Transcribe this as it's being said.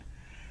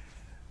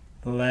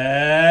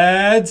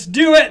Let's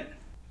do it!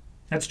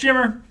 That's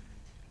Jimmer.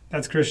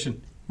 That's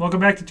Christian. Welcome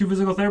back to Two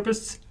Physical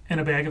Therapists and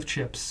a Bag of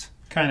Chips.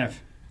 Kind of.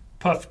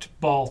 Puffed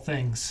ball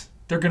things.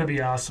 They're going to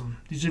be awesome.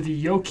 These are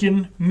the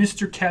Yokin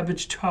Mr.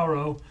 Cabbage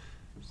Taro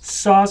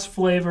sauce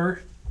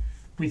flavor.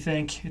 We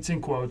think. It's in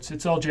quotes.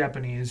 It's all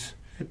Japanese.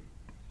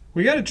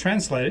 We got to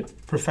translate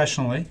it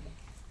professionally.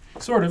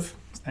 Sort of.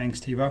 Thanks,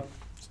 Steve-O.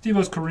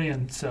 Steve-O's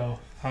Korean, so,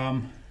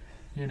 we'll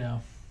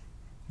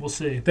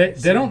see. They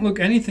don't look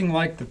anything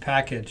like the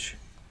package,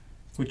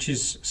 which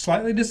is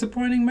slightly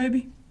disappointing,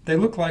 maybe. They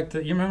look like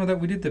you remember that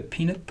we did the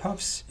peanut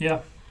puffs?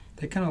 Yeah.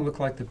 They kind of look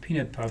like the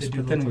peanut puffs, They do but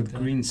look then like with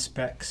that. green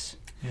specks.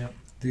 Yeah.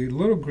 The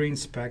little green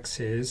specks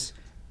is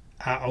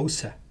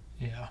aosa,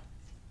 Yeah.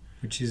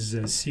 which is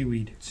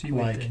seaweed.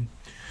 Seaweed like. thing.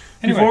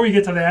 Anyway, Before we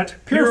get to that,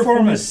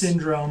 piriformis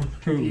syndrome.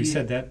 We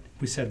said that.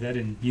 We said that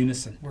in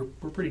unison. We're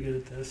pretty good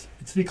at this.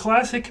 It's the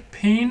classic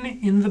pain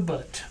in the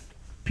butt.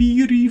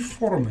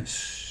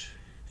 Piriformis.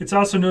 It's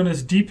also known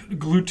as deep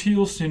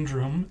gluteal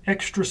syndrome,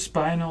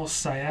 extraspinal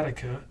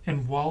sciatica,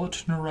 and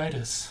wallet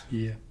neuritis.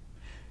 Yeah.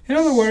 In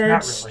other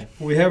words, Not really.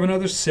 we have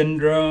another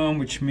syndrome,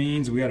 which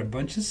means we got a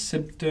bunch of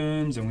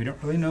symptoms and we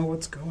don't really know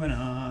what's going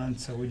on.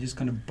 So we're just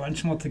going to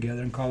bunch them all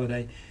together and call it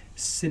a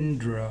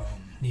syndrome.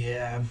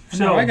 Yeah.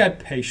 So I got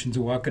patients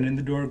walking in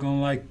the door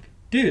going like,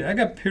 dude, I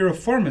got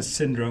piriformis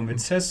syndrome. It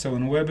says so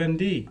in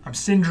WebMD. I'm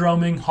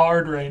syndroming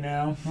hard right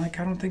now. I'm like,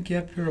 I don't think you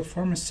have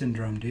piriformis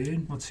syndrome,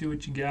 dude. Let's see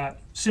what you got.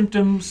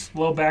 Symptoms: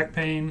 low back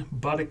pain,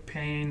 buttock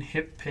pain,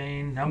 hip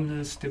pain,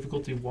 numbness,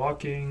 difficulty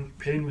walking,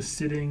 pain with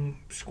sitting,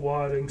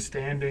 squatting,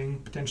 standing,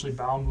 potentially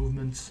bowel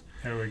movements,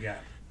 There we go.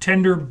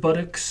 tender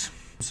buttocks,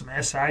 some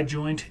SI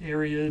joint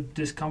area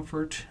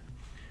discomfort.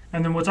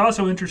 And then what's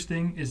also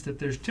interesting is that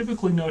there's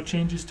typically no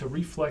changes to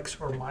reflex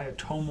or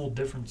myotomal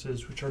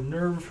differences, which are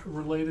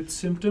nerve-related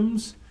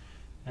symptoms.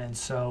 And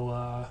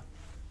so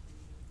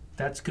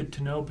that's good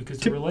to know because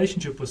the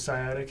relationship with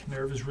sciatic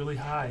nerve is really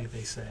high,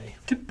 they say.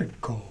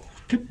 Typically.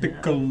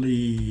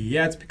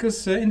 Yeah, it's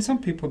because in some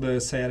people the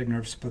sciatic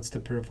nerve splits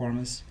the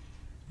piriformis.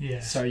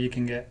 Yes. So you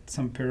can get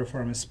some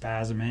piriformis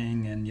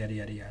spasming and yada,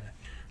 yada, yada.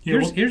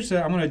 Yeah, Here's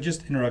I'm going to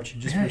just interrupt you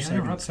just for a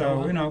second. interrupt.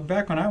 So,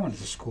 back when I went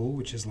to school,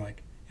 which is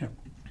like,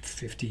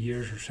 50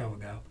 years or so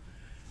ago,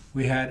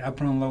 we had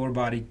upper and lower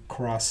body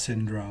cross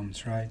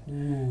syndromes, right?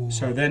 Ooh.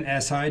 So then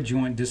SI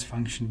joint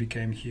dysfunction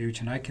became huge,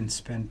 and I can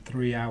spend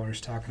 3 hours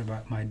talking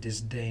about my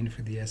disdain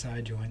for the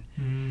SI joint.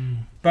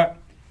 But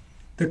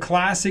the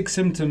classic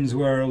symptoms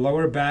were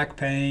lower back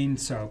pain,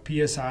 so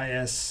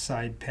PSIS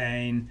side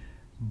pain,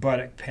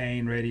 buttock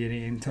pain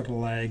radiating into the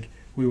leg.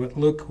 We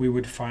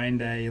would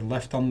find a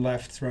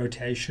left-on-left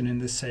rotation in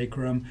the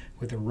sacrum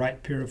with a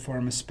right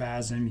piriformis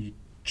spasm.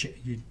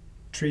 You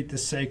treat the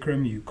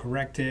sacrum, you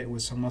correct it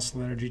with some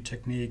muscle energy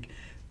technique,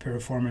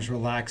 piriformis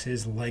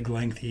relaxes, leg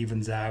length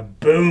evens out,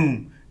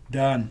 boom,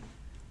 done.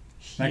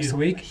 Next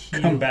week,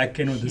 come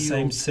back in with the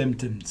same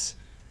symptoms.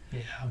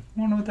 Yeah. I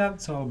wonder what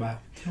that's all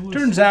about. It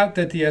Turns out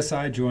that the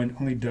SI joint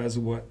only does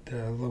what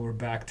the lower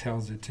back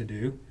tells it to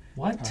do.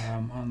 What?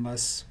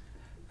 Unless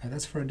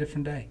that's for a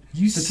different day. Are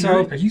you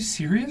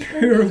serious?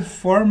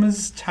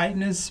 Piriformis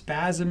tightness,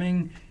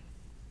 spasming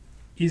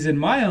is, in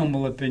my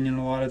humble opinion,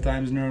 a lot of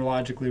times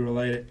neurologically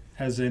related,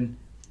 as in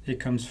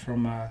it comes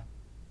from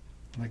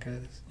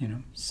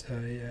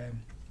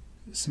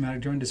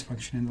somatic joint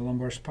dysfunction in the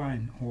lumbar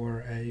spine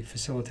or a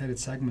facilitated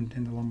segment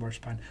in the lumbar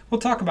spine. We'll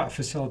talk about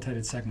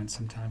facilitated segments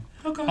sometime.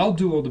 Okay. I'll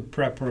do all the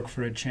prep work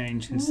for a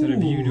change instead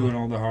of you doing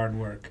all the hard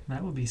work.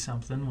 That would be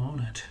something,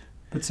 won't it?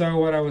 But so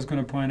what I was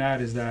going to point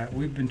out is that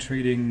we've been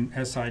treating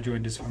SI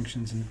joint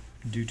dysfunctions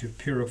due to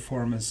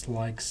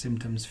piriformis-like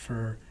symptoms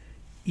for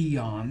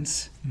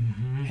eons,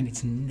 and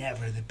it's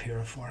never the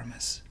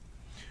piriformis.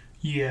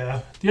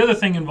 Yeah. The other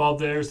thing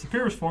involved there is the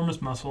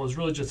piriformis muscle is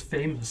really just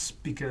famous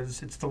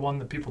because it's the one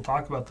that people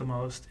talk about the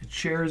most. It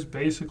shares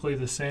basically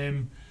the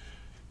same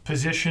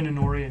position and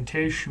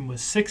orientation with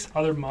 6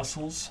 other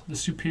muscles: the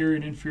superior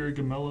and inferior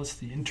gemellus,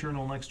 the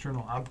internal and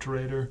external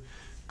obturator,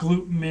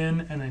 glute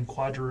min, and then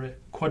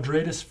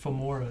quadratus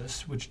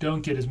femoris, which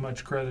don't get as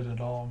much credit at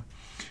all.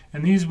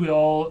 And these we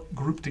all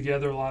group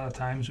together a lot of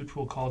times, which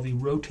we'll call the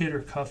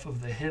rotator cuff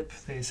of the hip.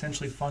 They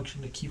essentially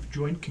function to keep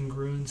joint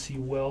congruency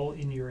well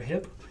in your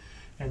hip.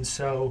 And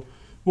so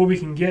what we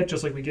can get,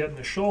 just like we get in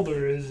the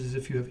shoulder, is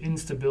if you have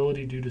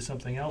instability due to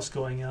something else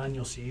going on,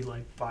 you'll see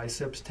like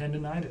biceps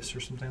tendonitis or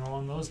something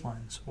along those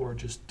lines, or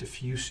just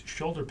diffuse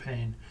shoulder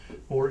pain,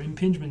 or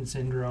impingement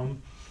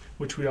syndrome,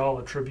 which we all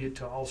attribute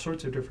to all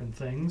sorts of different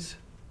things.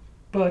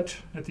 But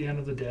at the end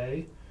of the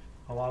day,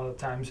 a lot of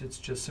the times it's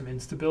just some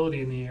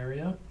instability in the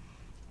area,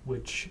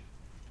 which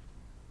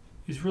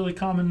is really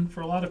common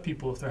for a lot of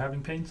people if they're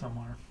having pain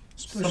somewhere.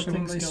 Especially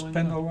when they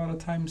spend a lot of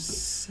time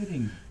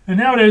sitting. And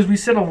nowadays we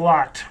sit a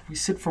lot. We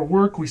sit for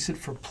work, we sit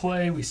for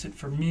play, we sit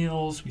for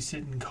meals, we sit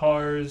in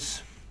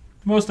cars.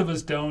 Most of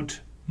us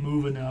don't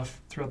move enough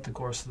throughout the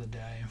course of the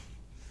day.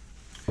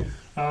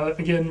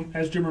 Again,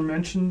 as Jimmer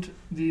mentioned,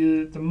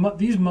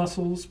 these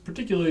muscles,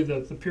 particularly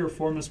the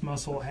piriformis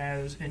muscle,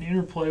 has an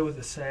interplay with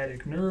the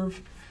sciatic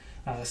nerve.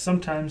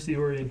 Sometimes the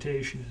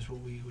orientation is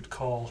what we would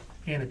call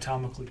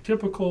anatomically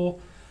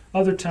typical.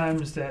 Other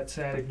times that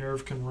sciatic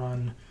nerve can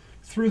run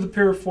through the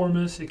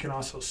piriformis. It can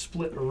also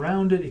split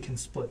around it. It can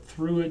split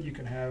through it. You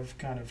can have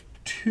kind of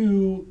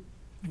two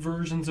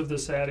versions of the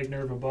sciatic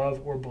nerve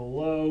above or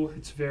below.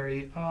 It's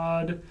very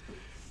odd.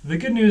 The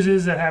good news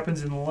is that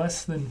happens in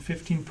less than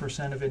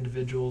 15% of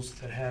individuals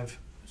that have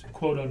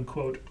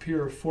quote-unquote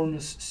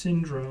piriformis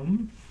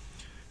syndrome.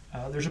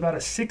 There's about a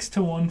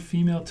 6-to-1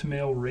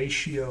 female-to-male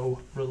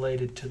ratio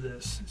related to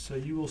this. So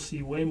you will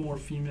see way more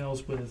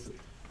females with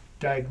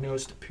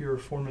diagnosed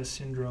piriformis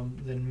syndrome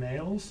than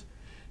males.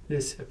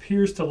 This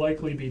appears to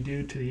likely be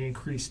due to the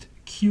increased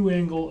Q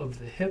angle of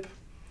the hip,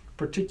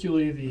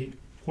 particularly the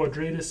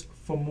quadratus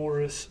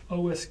femoris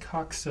os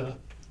coxa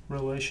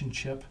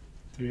relationship.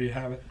 There you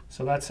have it.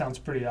 So that sounds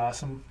pretty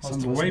awesome.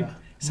 Sounds way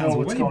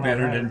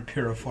better than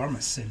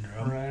piriformis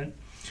syndrome. Right.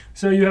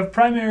 So you have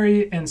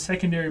primary and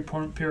secondary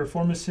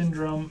piriformis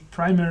syndrome.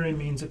 Primary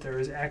means that there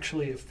is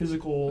actually a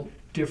physical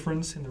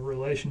difference in the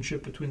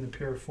relationship between the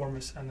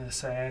piriformis and the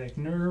sciatic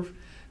nerve.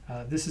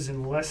 This is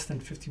in less than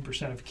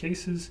 50% of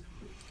cases.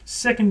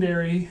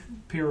 Secondary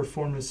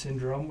piriformis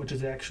syndrome, which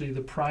is actually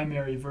the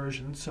primary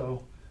version,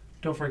 so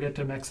don't forget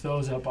to mix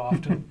those up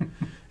often,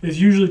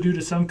 is usually due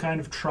to some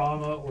kind of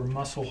trauma or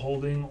muscle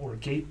holding or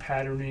gait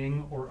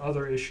patterning or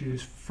other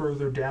issues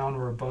further down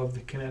or above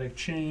the kinetic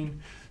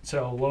chain.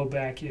 So low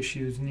back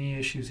issues, knee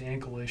issues,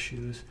 ankle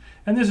issues.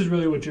 And this is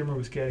really what Jimmer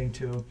was getting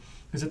to,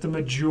 is that the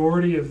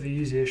majority of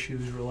these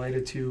issues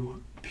related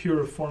to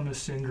piriformis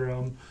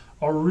syndrome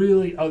are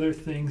really other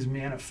things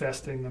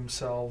manifesting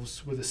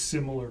themselves with a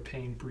similar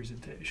pain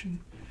presentation.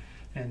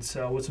 And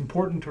so what's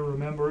important to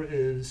remember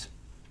is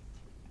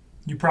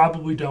you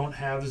probably don't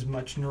have as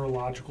much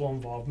neurological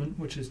involvement,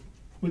 which is,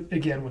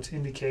 again, what's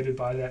indicated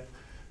by that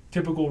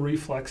typical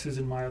reflexes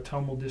and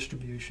myotomal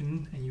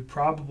distribution. And you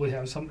probably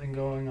have something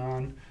going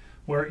on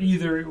where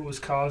either it was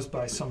caused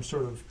by some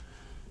sort of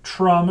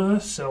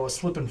trauma, so a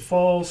slip and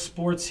fall,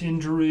 sports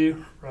injury,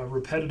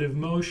 repetitive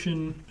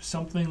motion,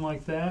 something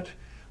like that,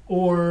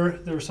 or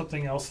there's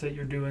something else that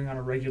you're doing on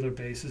a regular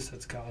basis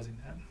that's causing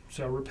that.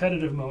 So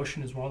repetitive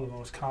motion is one of the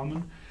most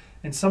common,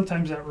 and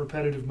sometimes that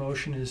repetitive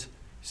motion is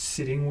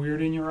sitting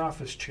weird in your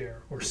office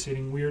chair, or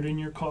sitting weird in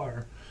your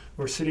car,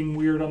 or sitting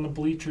weird on the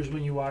bleachers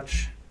when you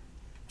watch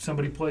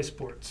somebody play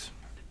sports.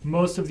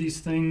 Most of these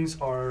things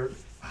are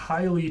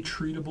highly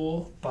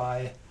treatable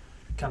by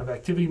kind of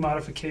activity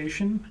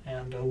modification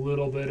and a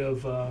little bit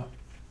of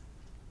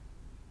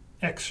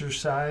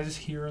exercise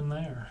here and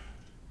there.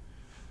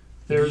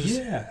 There's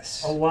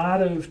a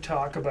lot of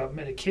talk about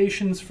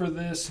medications for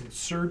this and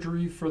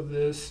surgery for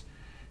this.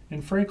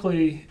 And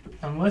frankly,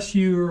 unless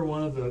you are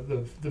one of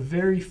the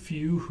very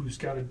few who's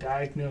got a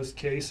diagnosed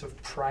case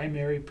of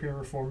primary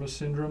piriformis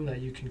syndrome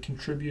that you can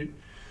contribute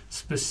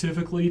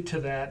specifically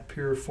to that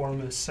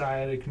piriformis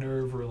sciatic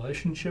nerve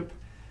relationship,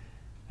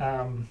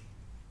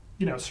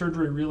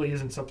 surgery really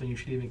isn't something you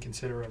should even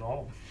consider at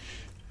all.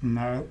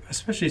 No,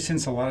 especially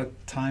since a lot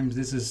of times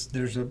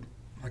there's a,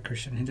 like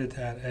Christian hinted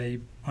at, a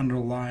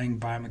underlying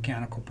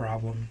biomechanical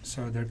problem.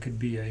 So there could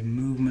be a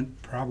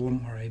movement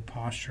problem or a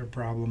posture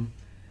problem.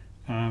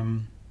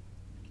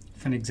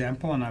 For an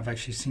example, and I've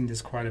actually seen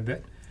this quite a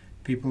bit,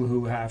 people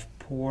who have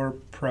poor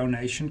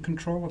pronation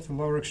control of the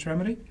lower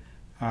extremity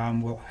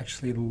will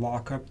actually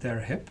lock up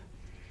their hip.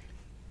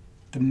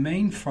 The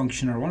main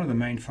function, or one of the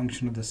main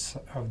functions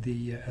of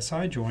the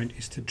SI joint,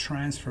 is to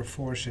transfer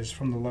forces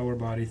from the lower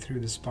body through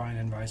the spine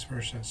and vice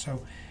versa.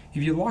 So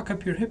if you lock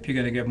up your hip, you're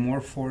going to get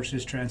more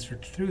forces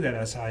transferred through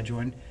that SI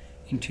joint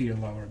into your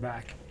lower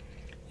back.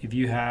 If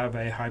you have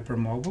a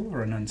hypermobile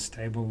or an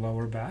unstable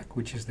lower back,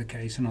 which is the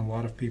case in a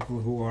lot of people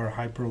who are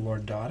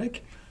hyperlordotic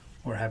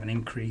or have an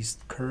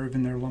increased curve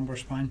in their lumbar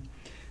spine,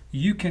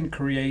 you can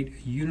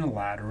create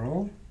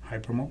unilateral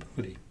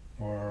hypermobility,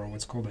 or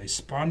what's called a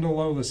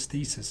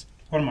spondylolisthesis.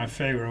 One of my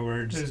favorite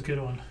words. This is a good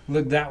one.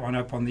 Look that one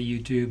up on the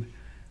YouTube.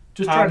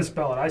 Just try to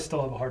spell it. I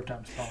still have a hard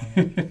time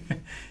spelling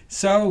it.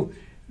 So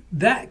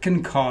that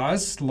can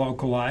cause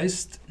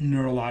localized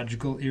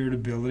neurological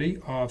irritability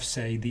of,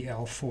 say, the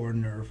L4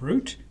 nerve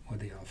root or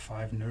the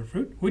L5 nerve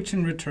root, which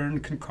in return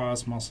can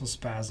cause muscle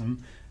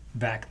spasm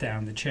back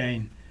down the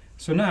chain.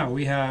 So now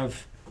we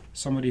have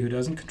somebody who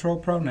doesn't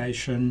control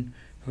pronation,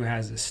 who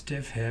has a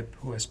stiff hip,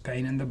 who has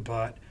pain in the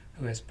butt,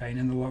 who has pain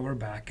in the lower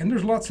back. And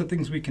there's lots of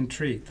things we can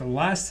treat. The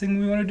last thing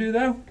we want to do,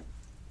 though?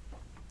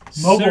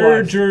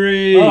 Mobilize.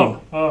 Surgery.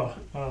 Oh,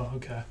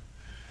 okay.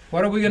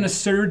 What are we going to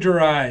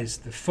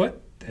surgerize? The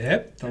foot, the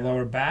hip, the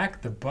lower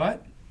back, the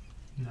butt?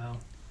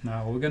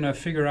 No, we're going to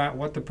figure out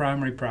what the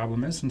primary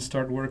problem is and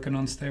start working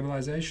on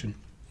stabilization,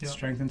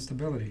 strength and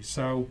stability.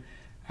 So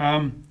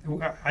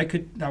I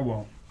could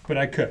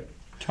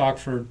talk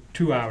for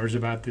 2 hours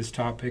about this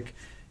topic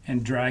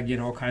and drag in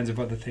all kinds of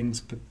other things,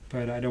 but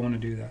I don't want to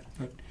do that.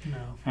 But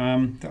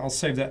I'll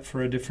save that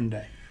for a different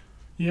day.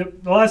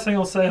 Yep. The last thing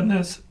I'll say on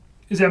this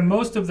is that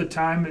most of the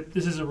time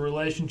this is a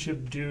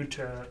relationship due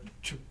to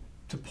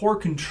poor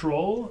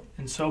control,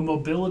 and so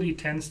mobility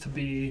tends to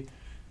be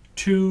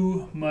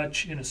too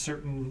much in a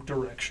certain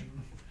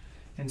direction.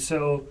 And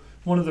so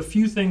one of the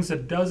few things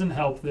that doesn't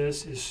help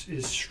this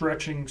is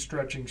stretching.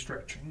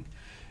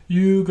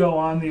 You go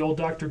on the old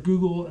Dr.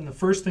 Google, and the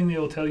first thing they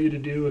will tell you to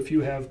do if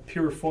you have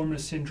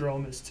piriformis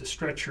syndrome is to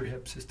stretch your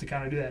hips, is to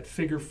kind of do that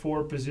figure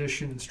 4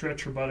 position and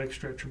stretch your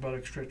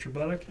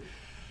buttock.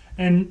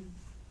 And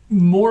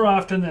more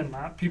often than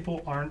not,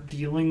 people aren't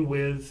dealing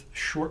with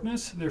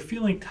shortness. They're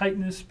feeling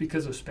tightness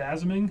because of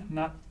spasming,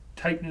 not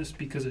tightness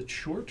because it's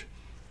short,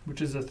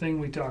 which is a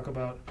thing we talk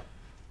about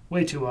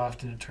way too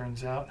often, it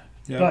turns out.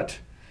 Yeah. But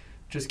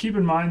just keep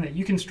in mind that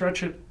you can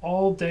stretch it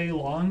all day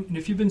long. And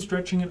if you've been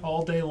stretching it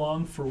all day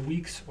long for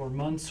weeks or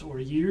months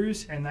or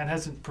years, and that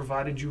hasn't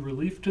provided you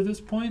relief to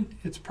this point,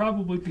 it's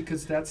probably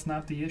because that's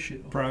not the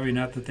issue. Probably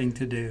not the thing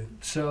to do.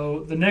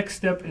 So the next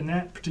step in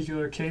that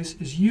particular case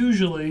is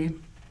usually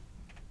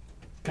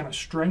kind of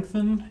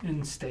strengthen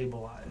and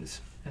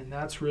stabilize. And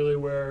that's really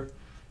where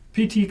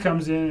PT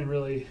comes in and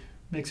really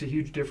makes a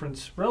huge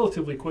difference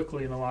relatively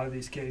quickly in a lot of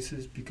these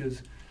cases,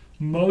 because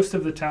most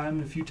of the time,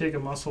 if you take a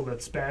muscle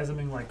that's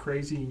spasming like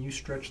crazy and you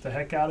stretch the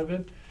heck out of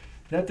it,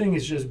 that thing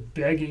is just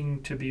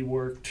begging to be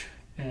worked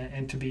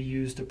and to be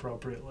used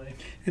appropriately.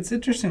 It's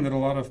interesting that a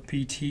lot of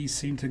PTs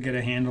seem to get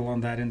a handle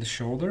on that in the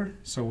shoulder.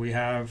 So we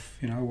have,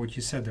 what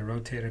you said, the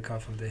rotator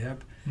cuff of the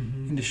hip.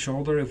 Mm-hmm. In the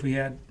shoulder, if we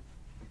had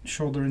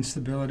shoulder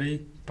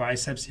instability,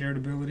 biceps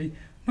irritability,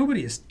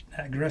 nobody is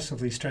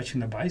aggressively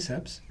stretching the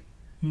biceps.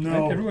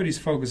 No. Right? Everybody's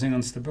focusing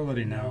on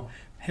stability now. No.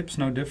 Hip's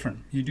no different.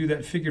 You do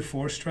that figure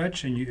 4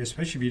 stretch, and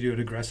especially if you do it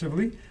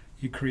aggressively,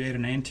 you create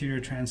an anterior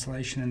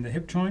translation in the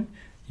hip joint.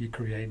 You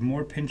create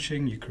more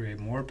pinching, you create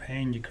more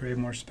pain, you create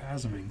more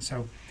spasming.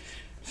 So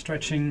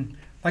stretching,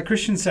 like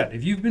Christian said,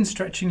 if you've been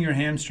stretching your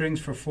hamstrings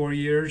for 4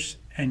 years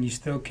and you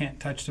still can't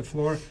touch the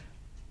floor,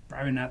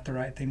 probably not the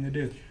right thing to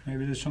do.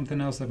 Maybe there's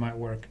something else that might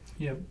work.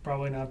 Yeah,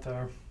 probably not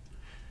there.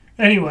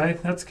 Anyway,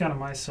 that's kind of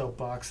my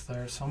soapbox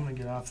there, so I'm going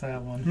to get off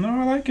that one. No,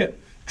 I like it.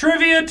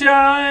 Trivia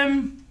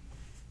time!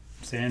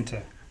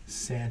 Santa.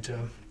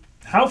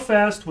 How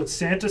fast would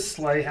Santa's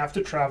sleigh have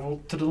to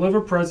travel to deliver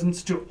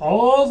presents to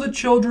all the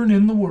children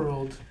in the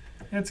world?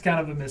 That's kind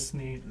of a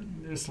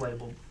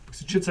mislabeled.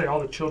 Because it should say all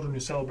the children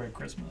who celebrate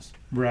Christmas.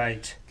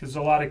 Right. Because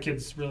a lot of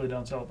kids really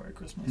don't celebrate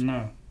Christmas.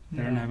 No.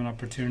 They don't have an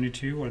opportunity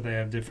to, or they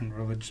have different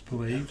religious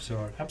beliefs,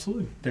 or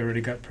absolutely they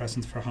already got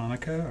presents for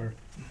Hanukkah, or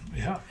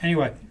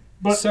Anyway,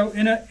 but so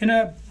in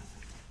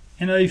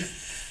a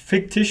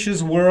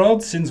fictitious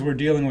world, since we're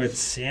dealing with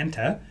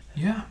Santa,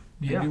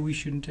 maybe we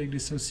shouldn't take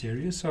this so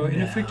serious. So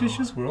in a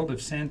fictitious world,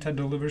 if Santa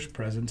delivers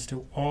presents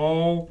to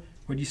all,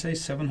 what do you say,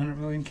 700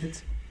 million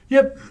kids?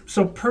 Yep.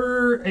 So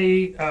per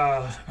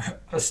a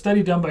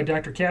study done by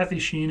Dr. Kathy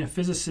Sheen, a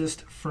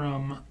physicist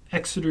from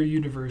Exeter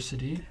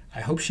University.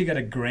 I hope she got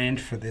a grant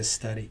for this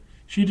study.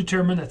 She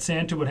determined that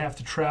Santa would have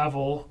to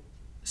travel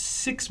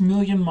 6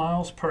 million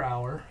miles per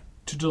hour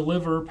to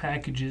deliver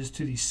packages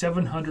to the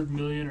 700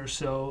 million or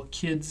so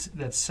kids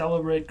that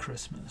celebrate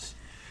Christmas.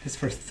 It's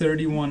for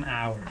 31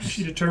 hours.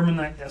 She determined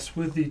that, yes,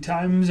 with the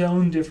time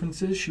zone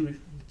differences,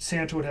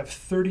 Santa would have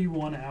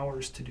 31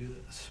 hours to do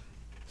this.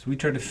 So we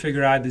tried to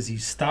figure out, does he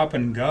stop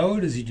and go?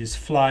 Does he just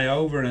fly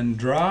over and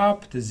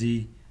drop? Does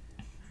he...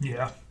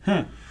 Yeah.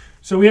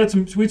 So we had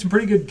some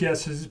pretty good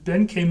guesses.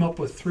 Ben came up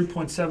with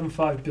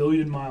 3.75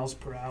 billion miles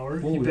per hour.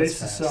 Ooh, he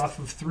based this off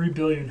of 3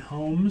 billion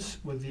homes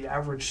with the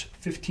average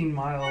 15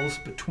 miles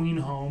between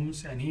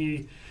homes. And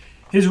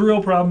his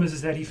real problem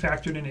is that he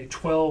factored in a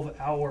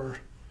 12-hour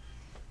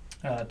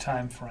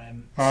time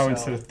frame.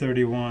 Instead of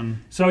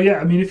 31. So, yeah,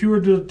 I mean, if you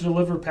were to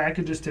deliver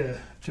packages to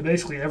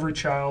basically every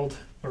child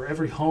or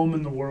every home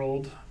in the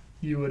world,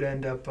 you would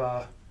end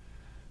up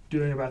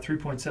doing about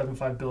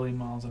 3.75 billion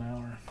miles an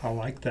hour. I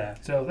like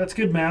that. So that's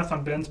good math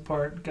on Ben's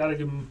part. Got to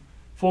give him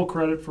full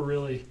credit for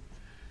really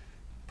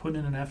putting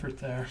in an effort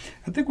there.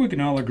 I think we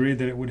can all agree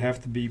that it would have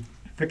to be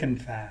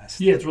frickin' fast.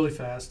 Yeah, it's really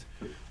fast.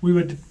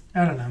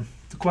 I don't know.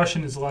 The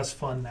question is less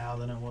fun now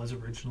than it was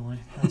originally.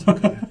 That's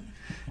okay.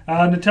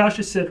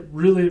 Natasha said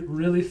really,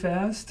 really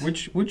fast.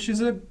 Which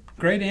is a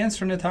great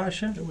answer,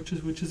 Natasha.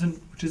 Which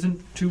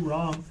isn't too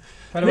wrong.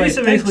 By the way,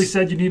 Lisa basically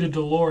said you need a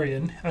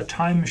DeLorean, a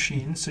time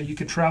machine, so you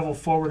could travel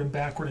forward and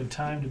backward in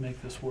time to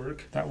make this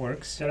work. That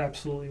works. That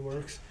absolutely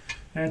works.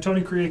 And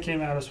Tony Correa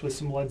came at us with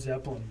some Led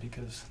Zeppelin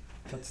because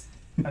that's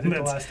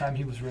the last time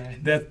he was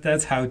right.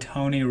 That's how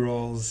Tony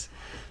rolls.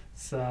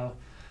 So,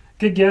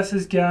 good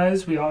guesses,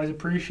 guys. We always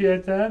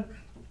appreciate that.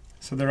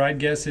 So the right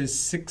guess is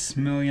 6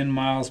 million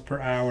miles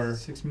per hour.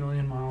 6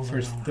 million miles for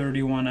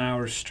 31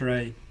 hours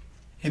straight.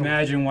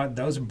 Imagine what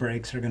those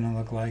brakes are going to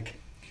look like.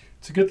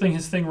 It's a good thing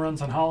his thing runs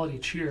on holiday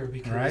cheer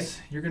because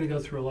you're going to go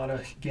through a lot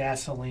of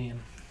gasoline.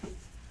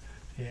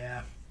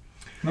 Yeah.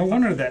 No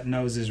wonder that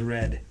nose is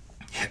red.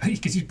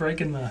 Because he's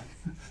breaking the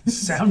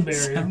sound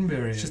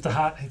barrier. It's just a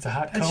hot cone up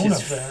there. That's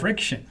just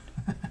friction.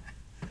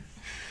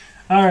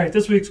 All right,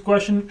 this week's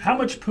question. How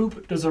much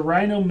poop does a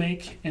rhino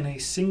make in a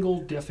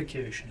single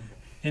defecation?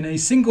 In a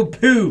single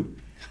poo.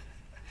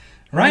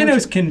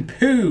 Rhinos can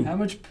poo. How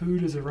much poo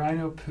does a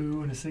rhino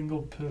poo in a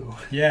single poo?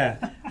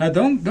 Yeah. Now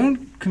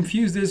don't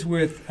confuse this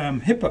with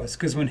hippos,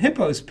 because when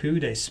hippos poo,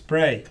 they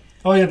spray.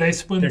 Oh yeah, they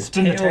spin Their the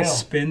tail tail.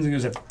 spins and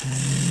goes a.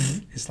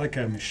 It's like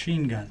a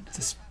machine gun. It's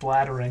a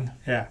splattering.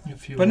 Yeah,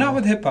 If you but not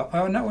will.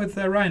 with not with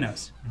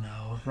rhinos.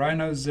 No.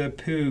 Rhinos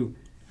poo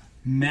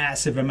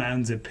massive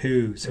amounts of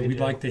poo. So They we'd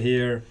do. like to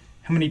hear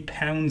how many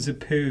pounds of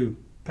poo.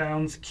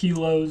 Pounds,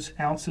 kilos,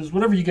 ounces,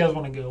 whatever you guys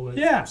want to go with.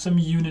 Yeah. Some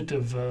unit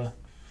of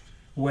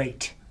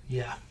Weight,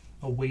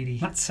 a weighty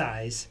not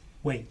size.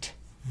 Weight.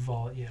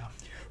 yeah.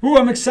 Ooh,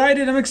 I'm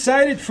excited. I'm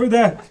excited for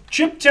the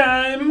Chip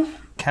time.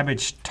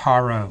 cabbage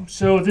taro.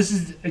 So this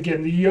is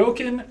again the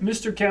Yokin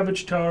Mr.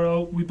 Cabbage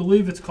Taro. We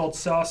believe it's called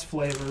sauce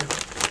flavor.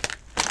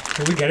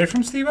 Did we get it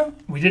from Steve-O?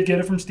 We did get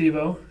it from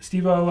Steve-O.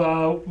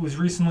 Steve-O was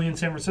recently in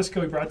San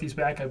Francisco. He brought these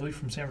back, I believe,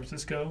 from San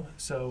Francisco.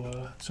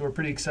 So we're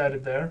pretty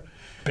excited there.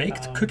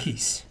 Baked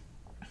cookies.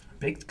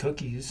 Baked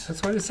cookies.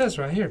 That's what it says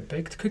right here.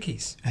 Baked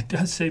cookies. It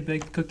does say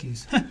baked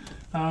cookies.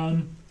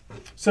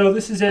 So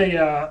this is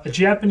a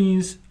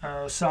Japanese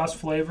sauce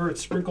flavor.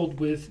 It's sprinkled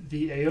with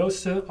the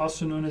aosa,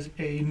 also known as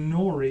a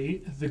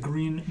nori, the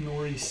green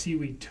nori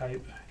seaweed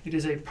type. It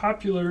is a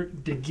popular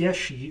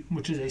dageshi,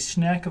 which is a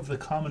snack of the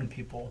common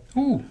people.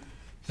 Ooh,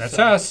 that's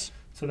So- us.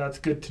 So that's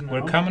good to know.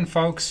 We're common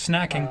folks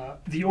snacking.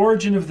 The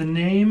origin of the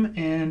name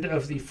and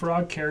of the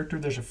frog character,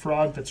 there's a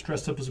frog that's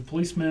dressed up as a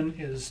policeman,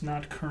 is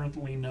not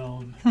currently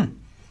known.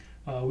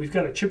 We've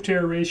got a chip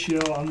tear ratio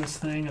on this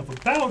thing of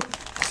about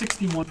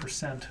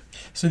 61%.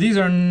 So these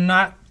are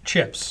not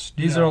chips.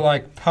 These No. are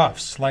like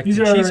puffs, like These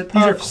the are cheese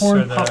puffs, corn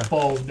or the, puff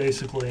balls,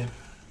 basically.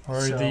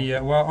 or So- the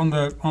well on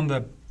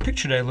the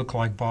picture they look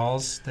like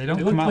balls. They don't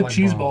They come look out like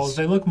cheese balls. balls.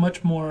 They look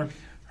much more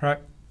Right,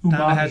 down the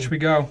umami. hatch we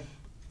go.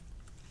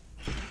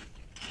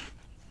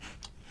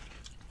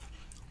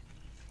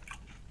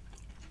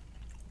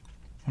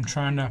 I'm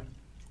trying to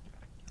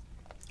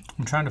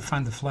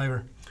find the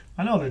flavor.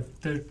 I know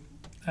that they're.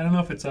 I don't know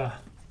if it's a.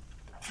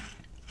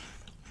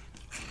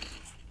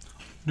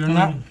 They're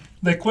not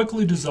They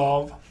quickly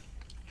dissolve.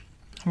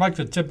 like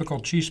the typical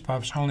cheese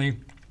puffs, only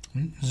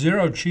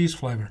zero cheese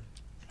flavor.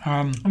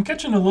 I'm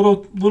catching a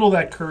little of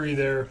that curry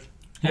there.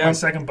 On Yeah. my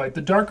second bite.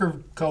 The darker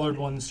colored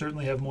ones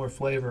certainly have more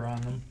flavor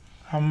on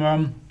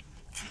them.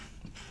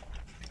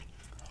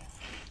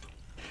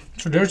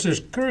 So there's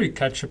this curry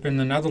ketchup in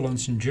the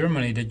Netherlands and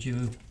Germany that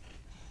you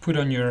put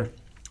on your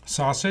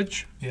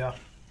sausage. Yeah.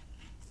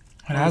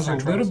 It has a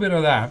French little fries. bit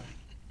of that.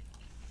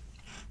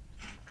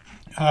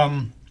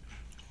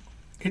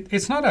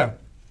 It's not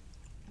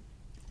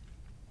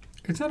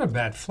a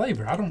bad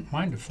flavor. I don't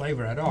mind the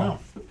flavor at all.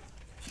 No.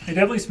 It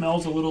definitely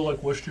smells a little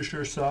like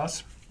Worcestershire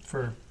sauce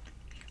for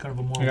kind of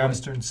a more Yeah.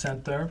 Western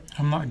scent there.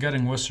 I'm not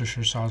getting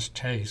Worcestershire sauce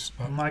taste,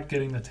 but I'm not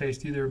getting the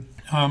taste either.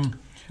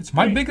 It's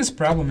my pretty- biggest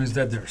problem is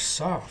that they're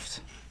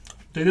soft.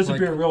 They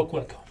disappear real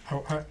quick.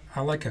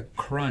 I like a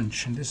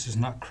crunch, and this is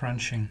not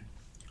crunching.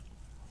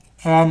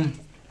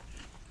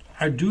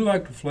 I do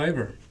like the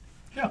flavor.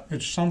 Yeah.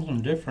 It's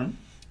something different.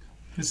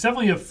 It's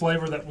definitely a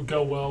flavor that would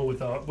go well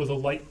with a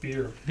light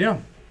beer. Yeah.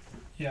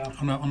 Yeah.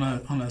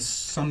 On a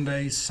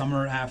Sunday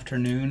summer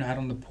afternoon out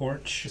on the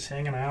porch. Just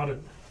hanging out at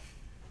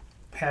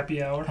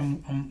happy hour.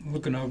 I'm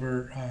looking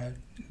over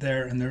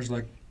there, and there's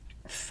like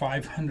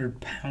 500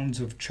 pounds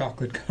of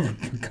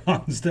chocolate-covered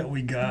pecans that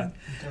we got.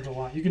 There's a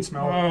lot. You can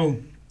smell it. Oh,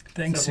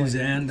 thanks, It's definitely-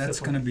 Suzanne. it's That's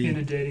definitely going to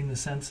be... inundating the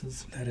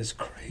senses. That is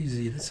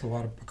crazy. That's a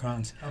lot of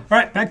pecans. Oh. All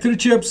right, back to the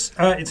chips.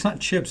 It's not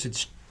chips,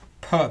 it's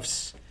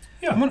puffs.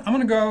 Yeah. I'm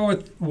gonna go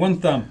with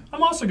one thumb,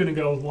 I'm also going to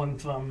go with one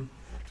thumb.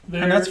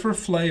 and that's for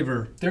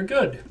flavor. They're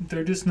good.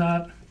 They're just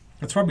not.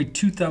 That's probably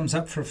 2 thumbs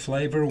up for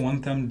flavor,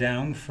 1 thumb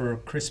down for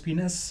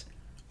crispiness.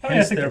 I mean, I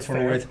Hence, think that's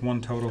therefore, fair. with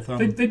 1 total thumb.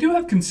 They do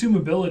have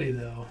consumability,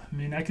 though. I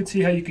mean, I could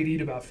see how you could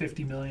eat about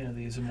 50 million of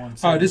these in one Oh,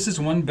 sitting. this is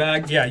one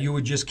bag. Yeah, you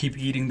would just keep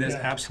eating this. Yeah.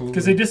 Absolutely.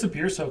 Because they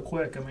disappear so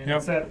quick. I mean,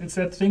 Yep. it's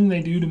that thing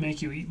they do to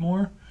make you eat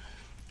more.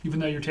 Even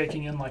though you're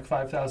taking in like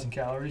 5,000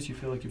 calories, you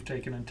feel like you've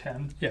taken in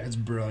 10. Yeah, it's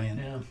brilliant.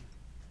 Yeah.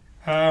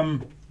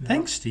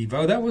 Thanks,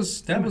 Steve-O. That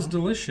was Yeah.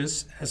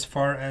 delicious as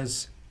far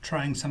as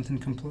trying something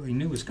completely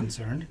new is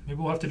concerned. Maybe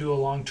we'll have to do a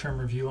long-term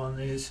review on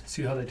these,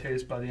 see how they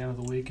taste by the end of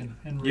the week, and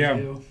Yeah.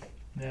 review.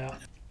 Yeah.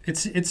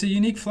 It's a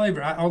unique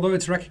flavor, although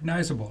it's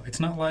recognizable. It's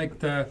not like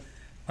the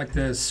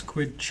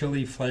squid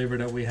chili flavor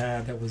that we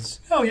had that was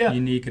Oh yeah.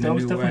 unique in That a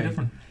was new definitely way.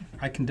 different.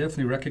 I can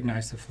definitely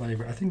recognize the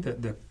flavor. I think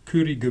that the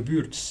curry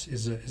gewürz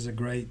is a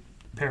great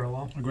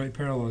Parallel.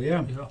 parallel.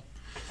 Yeah. Yeah.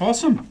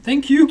 Awesome.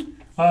 Thank you.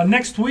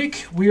 Next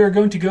week, we are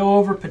going to go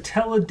over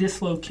patella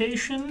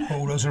dislocation,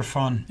 Oh, those are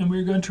fun. and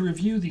we're going to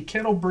review the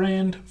Kettle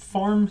Brand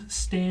Farm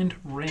Stand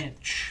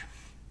Ranch.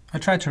 I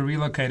tried to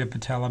relocate a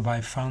patella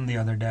by phone the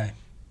other day.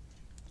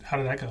 How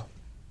did that go?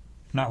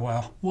 Not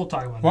well. We'll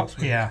talk about it Well, next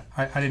week. yeah,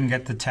 I didn't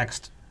get the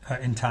text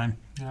in time.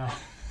 No.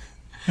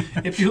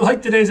 If you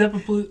like today's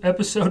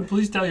episode,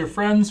 please tell your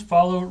friends,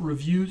 follow,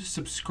 review,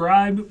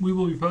 subscribe. We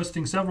will be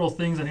posting several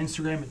things on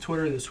Instagram and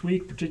Twitter this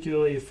week,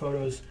 particularly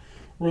photos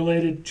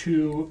related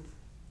to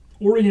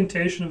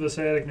orientation of the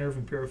sciatic nerve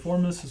and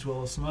piriformis, as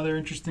well as some other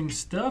interesting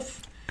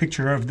stuff.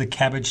 picture of the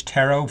cabbage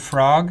taro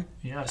frog,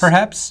 Yes.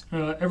 perhaps.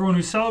 Everyone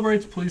who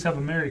celebrates, please have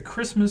a Merry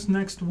Christmas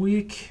next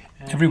week.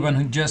 And Everyone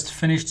who just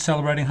finished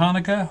celebrating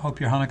Hanukkah, hope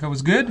your Hanukkah was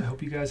I good.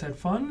 hope you guys had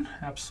fun.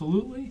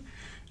 Absolutely.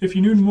 If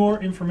you need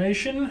more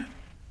information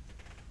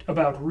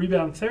about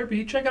rebound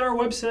therapy, check out our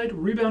website,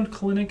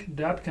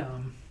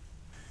 reboundclinic.com.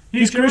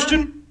 He's Jimmer.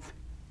 Christian.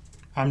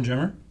 I'm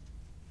Jimmer.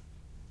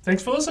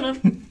 Thanks for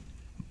listening.